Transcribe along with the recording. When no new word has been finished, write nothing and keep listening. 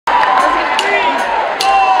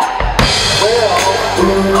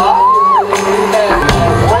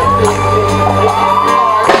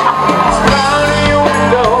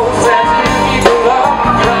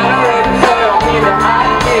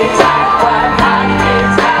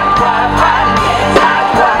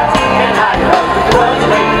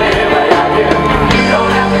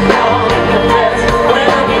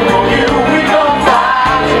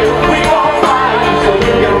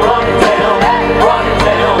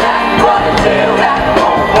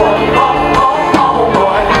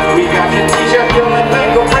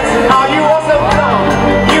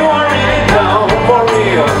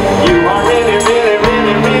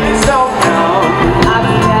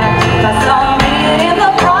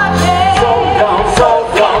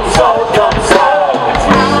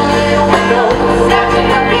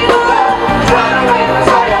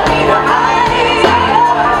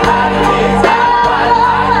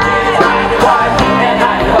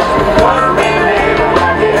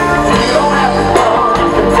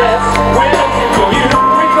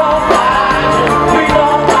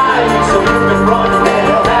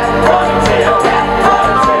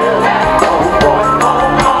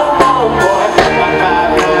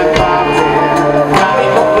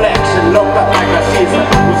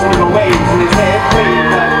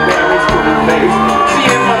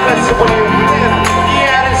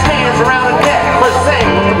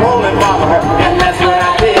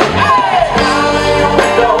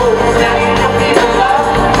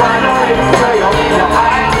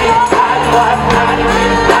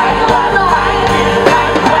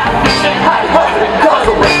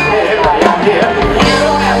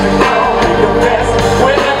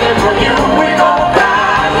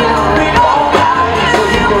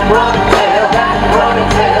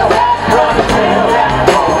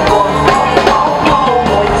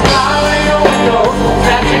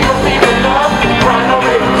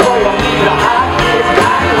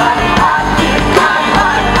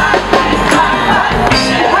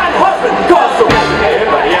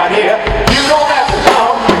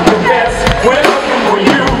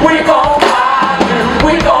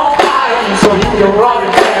so you can run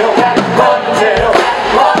and tell that, run and tell that,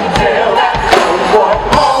 run and tell that. Oh boy,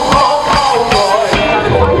 oh, oh, oh boy.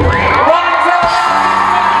 Run and tell that.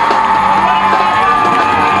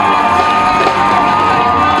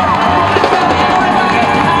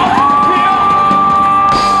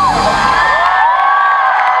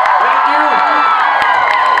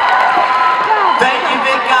 Thank you,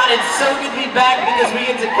 VidCon. It's so good to be back because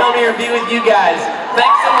we get to come here and be with you guys.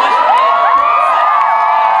 Thanks so much for being here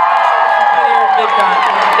at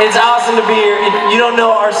VidCon. It's awesome to be here. If you don't know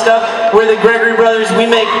our stuff, we're the Gregory Brothers. We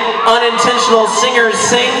make unintentional singers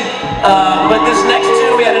sing. But this next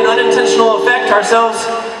tune, we had an unintentional effect ourselves.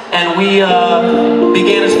 And we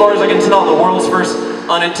began, as far as I can tell, the world's first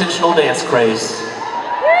unintentional dance craze.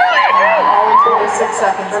 All in 26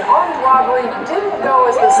 seconds. An armed robbery didn't go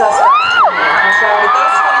as the suspect. So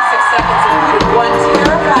those 26 seconds included one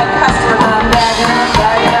terrified customer. Backing up,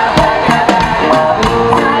 backing up, backing up, backing up.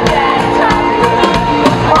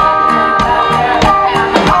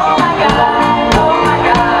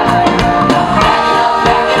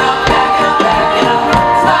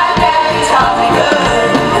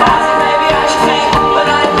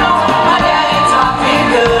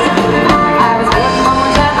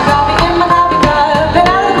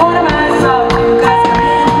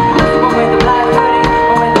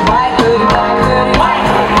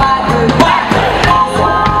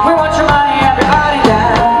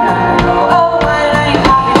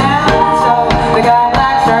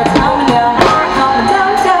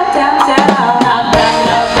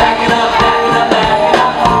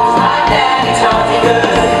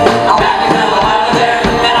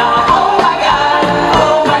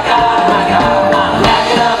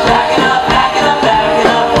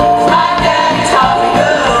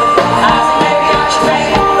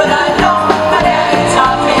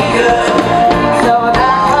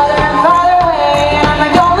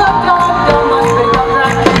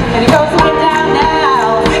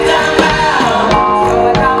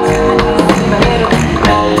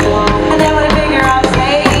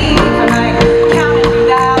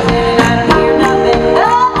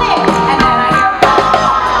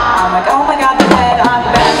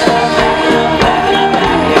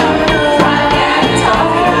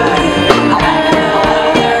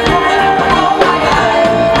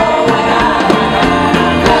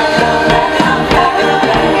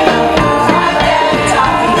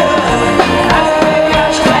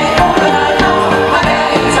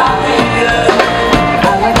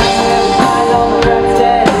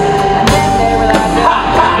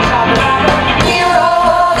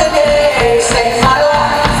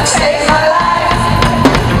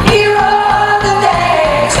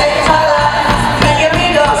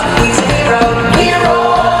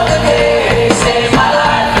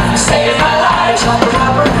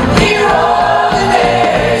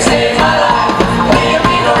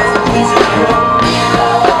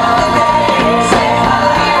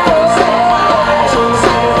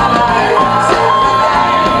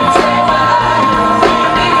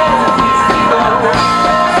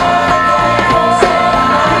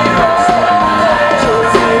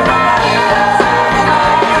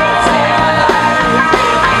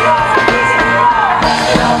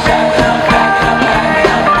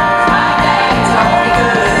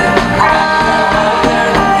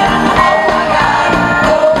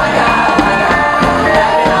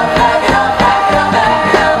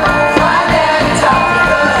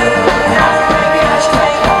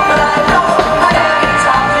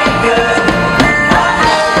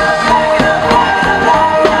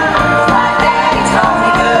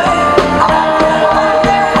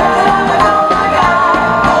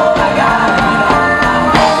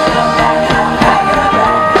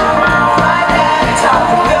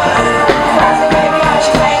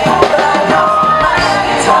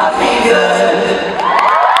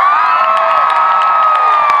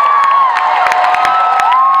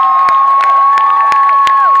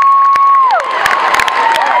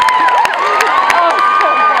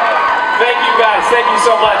 Thank you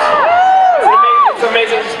so much. It's an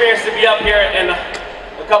amazing experience to be up here, and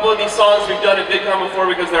a couple of these songs we've done at VidCon before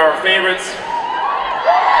because they're our favorites.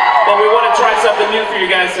 But we want to try something new for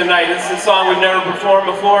you guys tonight. This is a song we've never performed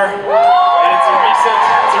before, and it's a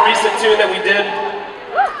recent tune that we did.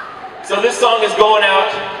 So this song is going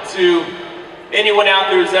out to anyone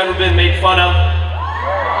out there who's ever been made fun of,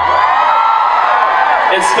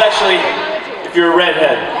 especially if you're a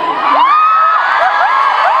redhead.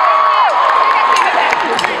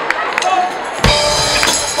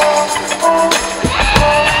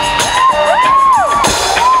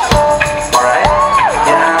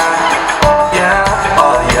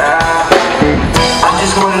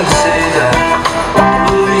 Wanted to say that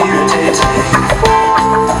I will irritate me.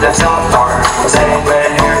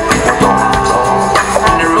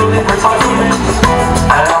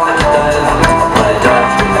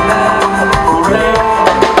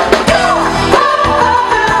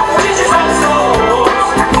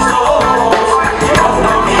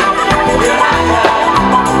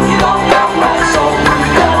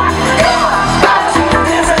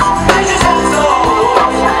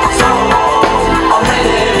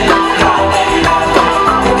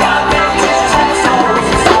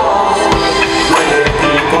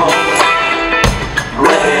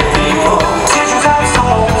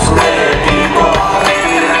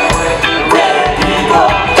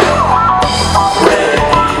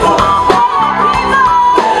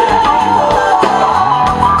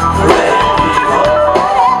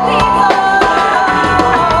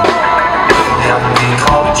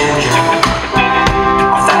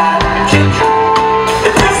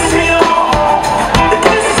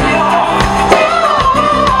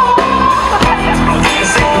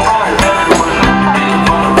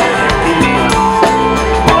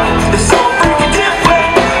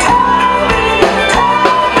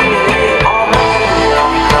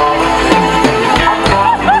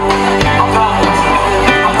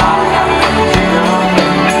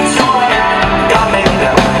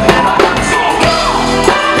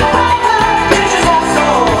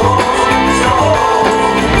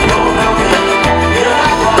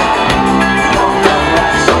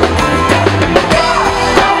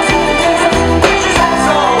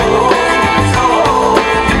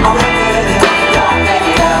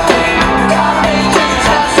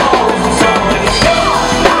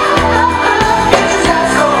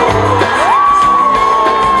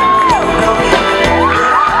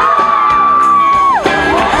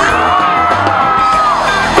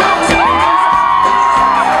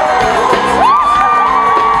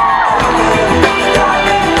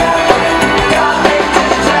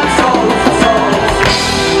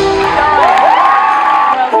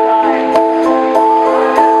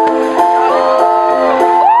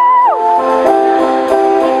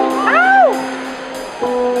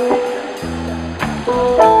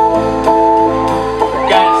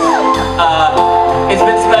 It's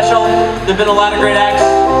been special. There've been a lot of great acts.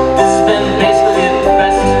 This has been basically the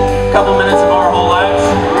best couple minutes of our whole lives.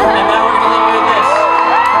 And now we're going to leave you with this.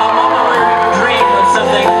 A moment where we can dream of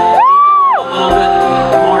something a little bit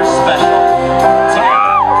more special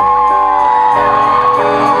together.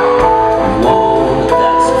 Whoa,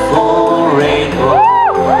 that's a full rainbow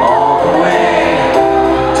all the way.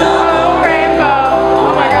 Double rainbow.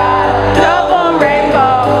 Oh my God. Double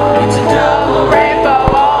rainbow. It's a double rainbow.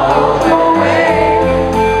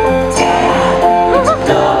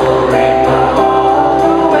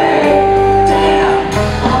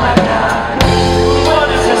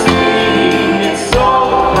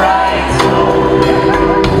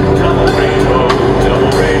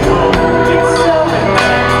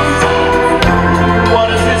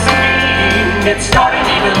 It's starting to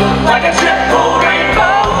even look like a triple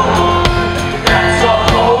rainbow. That's a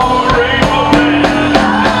whole rainbow man.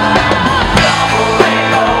 Double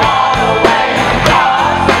rainbow all the way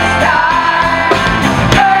across the sky.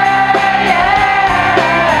 Yeah, yeah.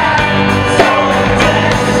 So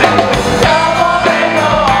intense. Double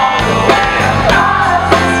rainbow all the way across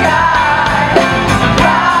the sky.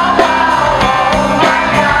 Wow, wow, oh my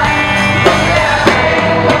God. Yeah,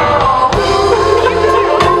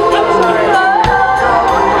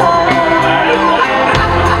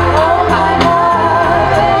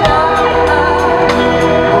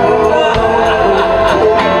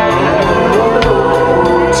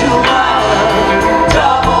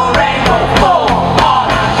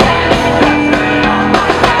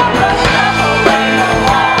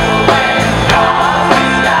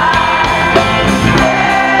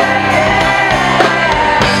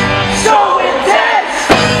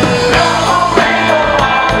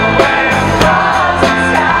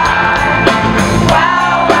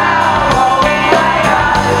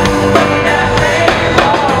 rainbow.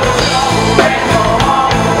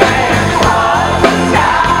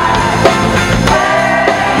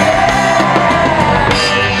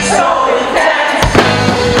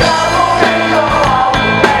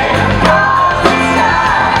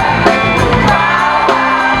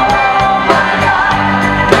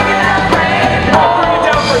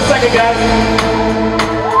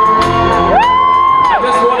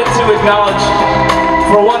 Acknowledge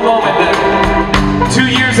for one moment that 2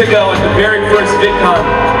 years ago at the very first VidCon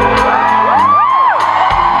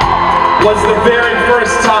was the very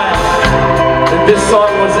first time that this song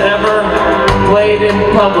was ever played in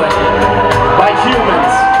public by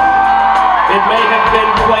humans. It may have been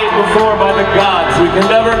played before by the gods, we can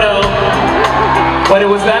never know, but it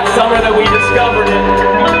was that summer that we discovered it.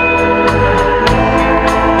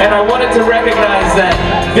 And I wanted to recognize that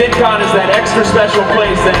VidCon is that extra special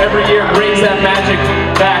place that every year brings that magic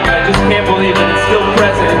back. And I just can't believe that it's still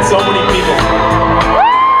present in so many people.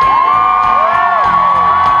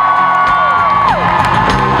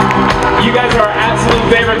 You guys are our absolute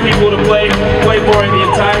favorite people to play for in the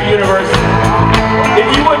entire universe. If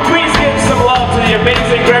you would please give some love to the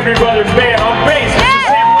amazing Gregory Brothers band on bass, Mr.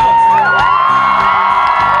 Sam Willis.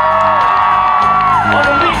 On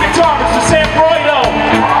the lead guitar, Mr. Sam Broido.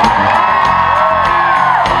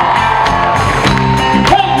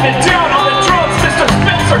 Down on the drums, Mr.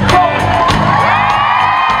 Spencer Cohen.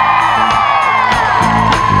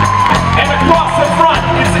 And across the front,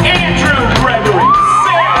 it's Andrew Gregory.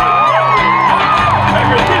 Sarah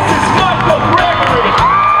Gregory. This is Michael Gregory.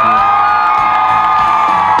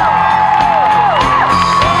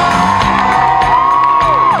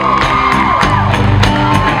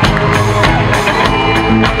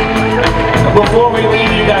 Before we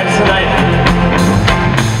leave you guys tonight,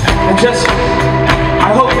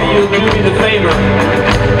 I hope that you'll do me the favor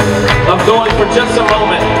of going for just a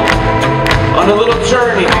moment on a little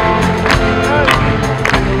journey.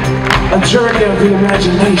 A journey of the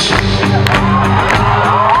imagination.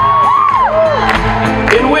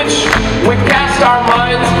 In which we cast our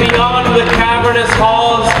minds beyond the cavernous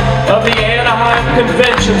halls of the Anaheim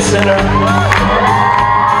Convention Center.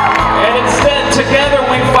 And instead, together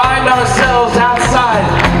we find ourselves outside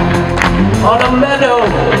on a meadow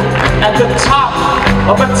at the top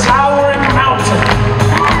of a towering mountain.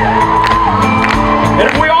 And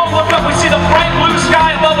if we all look up, we see the bright blue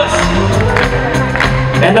sky above us.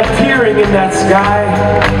 And appearing in that sky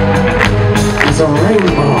is a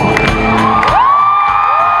rainbow.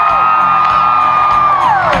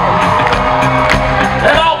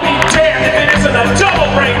 And I'll be damned if it isn't a double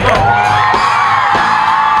rainbow.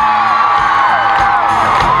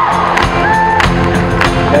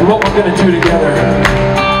 And what we're going to do together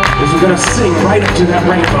is we're going to sing right up to that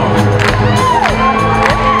rainbow.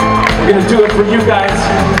 We're going to do it for you guys.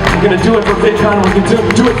 We're gonna do it for VidCon, we're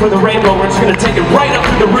gonna do it for the rainbow, we're just gonna take it right up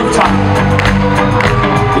to the rooftop.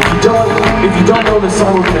 If you don't know the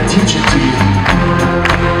song, we're gonna teach it to you.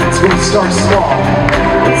 It's gonna start small,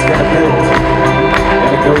 it's gonna build.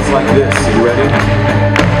 And it goes like this, are you ready?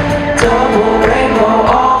 Double rainbow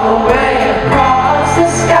all the way across the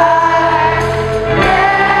sky.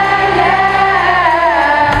 Yeah,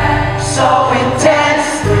 yeah. So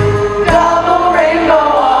intense. Double rainbow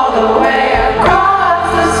all the way across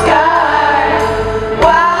the sky.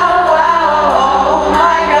 Wow, wow, oh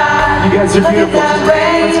my God. You guys are beautiful.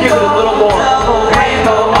 Let's give it a